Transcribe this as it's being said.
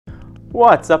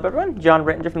What's up everyone, John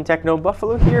Rettinger from Techno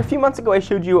Buffalo here. A few months ago I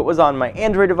showed you what was on my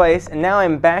Android device, and now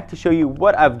I'm back to show you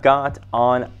what I've got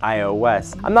on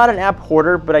iOS. I'm not an app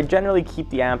hoarder, but I generally keep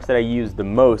the apps that I use the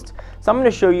most. So I'm going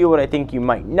to show you what I think you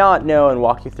might not know and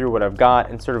walk you through what I've got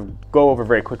and sort of go over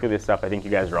very quickly the stuff I think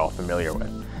you guys are all familiar with.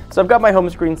 So I've got my home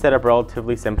screen set up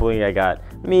relatively simply. I got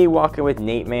me walking with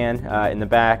Nate Man in the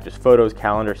back, just photos,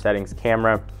 calendar, settings,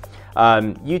 camera.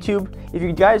 YouTube, if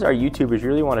you guys are YouTubers, you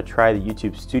really want to try the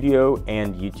YouTube Studio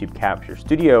and YouTube Capture.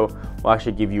 Studio will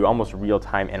actually give you almost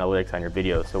real-time analytics on your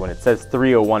videos. So when it says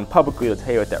 301 publicly, it'll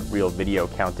tell you what that real video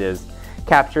count is.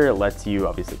 Capture, it lets you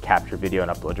obviously capture video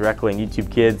and upload directly. And YouTube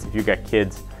Kids, if you've got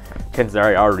kids, chances are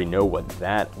I already know what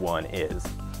that one is.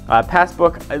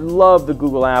 Passbook, I love the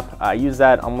Google app. I use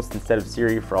that almost instead of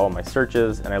Siri for all of my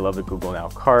searches, and I love the Google Now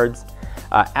cards.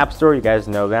 App Store, you guys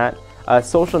know that.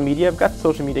 Social media, I've got the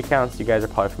social media accounts you guys are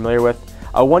probably familiar with.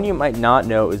 One you might not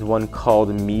know is one called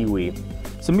MeWe.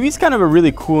 So MeWe's kind of a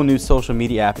really cool new social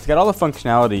media app. It's got all the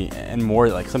functionality and more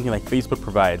like something like Facebook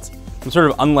provides. And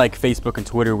sort of unlike Facebook and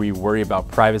Twitter where you worry about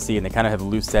privacy and they kind of have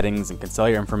loose settings and can sell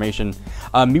your information,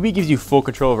 MeWe gives you full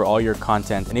control over all your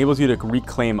content, enables you to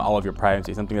reclaim all of your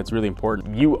privacy, something that's really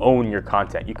important. You own your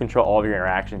content. You control all of your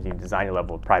interactions. You design your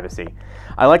level of privacy.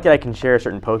 I like that I can share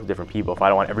certain posts with different people. If I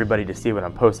don't want everybody to see what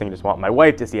I'm posting, I just want my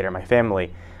wife to see it or my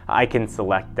family, I can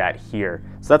select that here.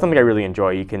 So that's something I really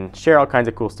enjoy. You can share all kinds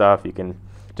of cool stuff. You can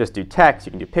just do text, you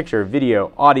can do picture,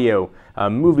 video, audio,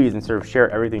 movies, and sort of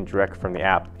share everything direct from the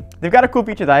app. They've got a cool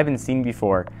feature that I haven't seen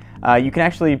before. You can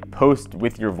actually post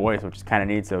with your voice, which is kind of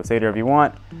neat. So say whatever you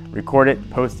want, record it,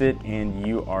 post it, and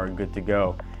you are good to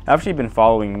go. I've actually been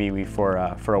following MeWe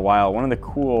for a while. One of the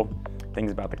cool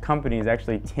things about the company is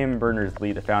actually Tim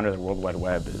Berners-Lee, the founder of the World Wide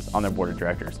Web, is on their board of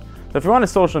directors. So if you want a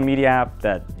social media app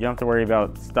that you don't have to worry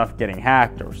about stuff getting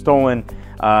hacked or stolen,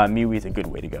 MeWe is a good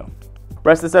way to go.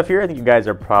 Rest of the stuff here I think you guys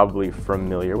are probably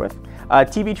familiar with.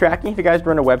 TV tracking, if you guys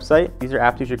run a website, these are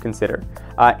apps you should consider.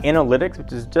 Analytics,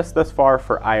 which is just thus far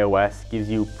for iOS, gives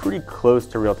you pretty close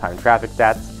to real-time traffic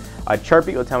stats.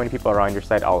 Chartbeat will tell how many people are on your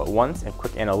site all at once, and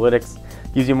Quick Analytics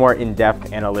gives you more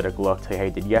in-depth analytic look, tell you how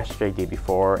you did yesterday, day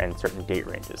before, and certain date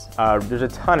ranges. There's a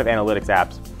ton of analytics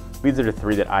apps. These are the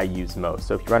three that I use most.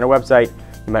 So if you run a website,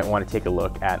 you might want to take a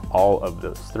look at all of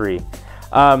those three.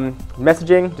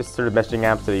 Messaging, just sort of messaging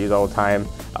apps that I use all the time.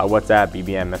 WhatsApp,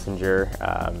 BBM, Messenger,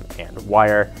 and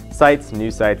Wire. Sites,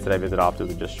 news sites that I visit often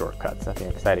with just shortcuts, nothing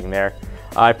exciting there.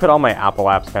 I put all my Apple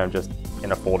apps kind of just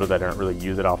in a folder that I don't really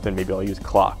use it often. Maybe I'll use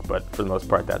Clock, but for the most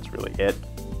part, that's really it.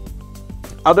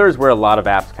 Others where a lot of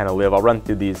apps kind of live. I'll run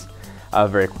through these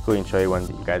very quickly and show you ones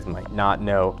that you guys might not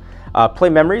know. Play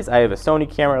Memories, I have a Sony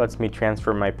camera, it lets me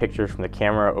transfer my pictures from the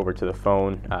camera over to the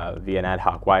phone via an ad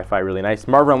hoc Wi-Fi, really nice.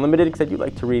 Marvel Unlimited, because I do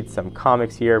like to read some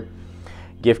comics here.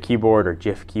 GIF keyboard or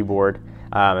GIF keyboard,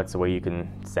 that's the way you can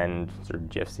send sort of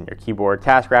GIFs in your keyboard.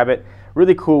 TaskRabbit,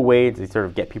 really cool way to sort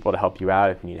of get people to help you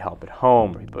out if you need help at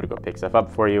home or people to go pick stuff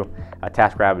up for you.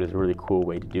 TaskRabbit is a really cool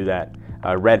way to do that.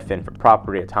 Redfin for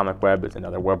property, Atomic Web is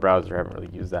another web browser. I haven't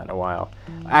really used that in a while.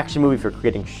 Action Movie for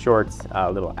creating shorts,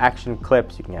 little action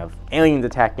clips. You can have aliens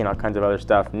attacking, all kinds of other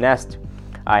stuff. Nest,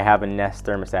 I have a Nest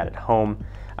thermostat at home.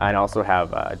 And also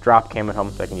have a Dropcam at home,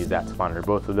 so I can use that to monitor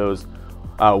both of those.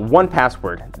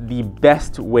 1Password, the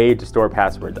best way to store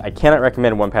passwords. I cannot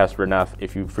recommend 1Password enough.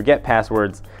 If you forget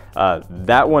passwords,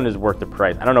 that one is worth the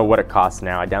price. I don't know what it costs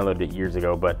now. I downloaded it years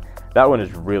ago, but that one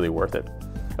is really worth it.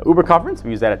 Uber Conference,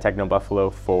 we use that at Techno Buffalo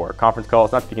for conference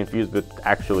calls, not to be confused with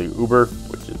actually Uber,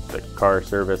 which is the car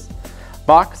service.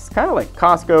 Box, kind of like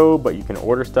Costco, but you can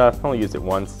order stuff. I only used it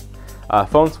once.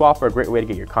 Phone Swap are a great way to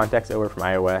get your contacts over from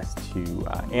iOS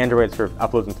to Android. It sort of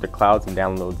uploads them to the clouds and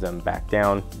downloads them back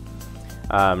down.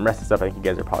 Rest of the stuff I think you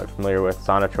guys are probably familiar with.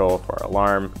 Sonatrol for our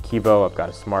alarm. Kivo, I've got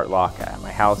a smart lock at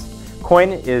my house.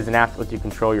 Coin is an app that lets you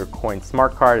control your Coin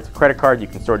smart card. It's a credit card you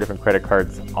can store different credit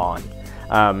cards on.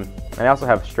 And I also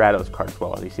have Stratos card as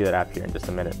well. You see that app here in just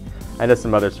a minute. And there's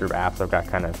some other sort of apps I've got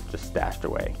kind of just stashed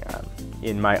away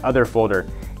in my other folder.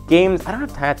 Games, I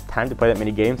don't have time to play that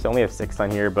many games, so I only have 6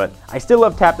 on here, but I still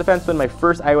love Tap Defense, one of my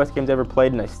first iOS games I ever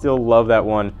played, and I still love that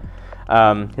one.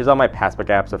 Here's all my Passbook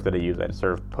app stuff that I use. I just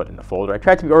sort of put in a folder. I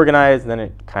tried to be organized, and then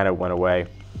it kind of went away.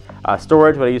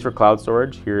 Storage, what I use for cloud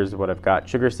storage. Here's what I've got.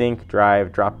 SugarSync,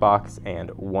 Drive, Dropbox, and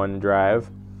OneDrive.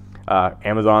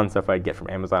 Amazon, stuff I get from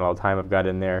Amazon all the time I've got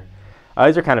in there.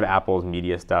 These are kind of Apple's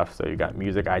media stuff. So you got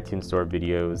music, iTunes Store,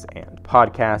 videos, and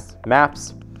podcasts.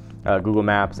 Maps, Google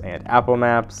Maps, and Apple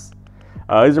Maps.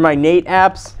 These are my Nate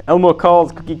apps. Elmo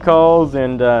calls, Cookie calls,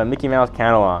 and Mickey Mouse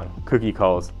count along. Cookie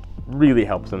calls really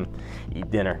helps him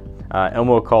eat dinner.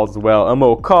 Elmo calls as well. Elmo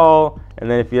will call, and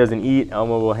then if he doesn't eat,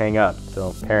 Elmo will hang up.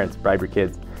 So parents, bribe your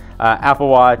kids. Apple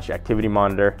Watch, activity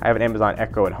monitor. I have an Amazon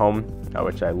Echo at home,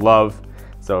 which I love.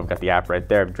 So I've got the app right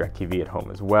there. I have DirecTV at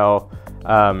home as well.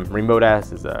 Remote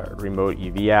S is a remote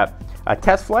EV app.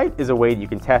 Test Flight is a way that you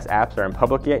can test apps that are in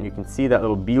public yet, and you can see that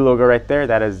little B logo right there.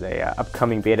 That is a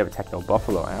upcoming beta of a Techno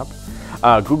Buffalo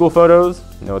app. Google Photos,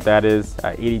 you know what that is.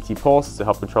 ADT Pulse to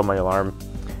help control my alarm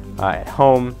at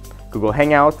home. Google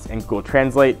Hangouts and Google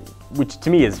Translate, which to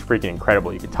me is freaking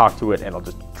incredible. You can talk to it and it'll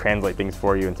just translate things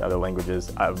for you into other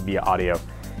languages via audio.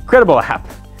 Incredible app.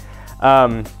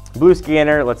 Blue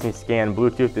Scanner lets me scan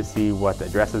Bluetooth to see what the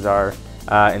addresses are.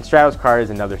 And Stratos Card is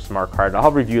another smart card. I'll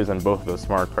have reviews on both of those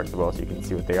smart cards as well so you can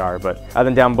see what they are. But other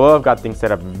than down below, I've got things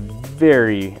set up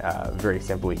very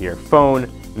simply here.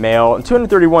 Phone, mail, and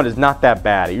 231 is not that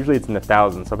bad. Usually it's in the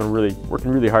thousands, so I've been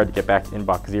working really hard to get back to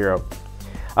inbox 0.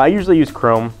 I usually use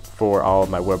Chrome for all of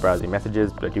my web browsing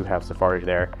messages, but I do have Safari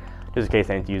there, just in case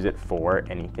I need to use it for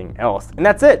anything else. And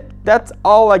that's it. That's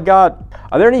all I got.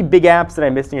 Are there any big apps that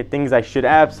I'm missing or things I should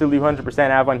absolutely 100%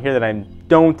 have on here that I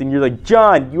don't? And you're like,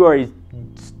 John, you are a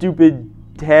stupid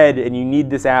head and you need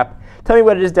this app. Tell me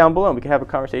what it is down below and we can have a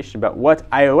conversation about what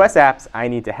iOS apps I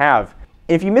need to have.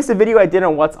 If you missed a video I did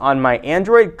on what's on my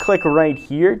Android, click right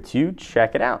here to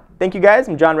check it out. Thank you guys.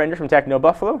 I'm John Render from Techno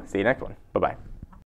Buffalo. See you next one. Bye-bye.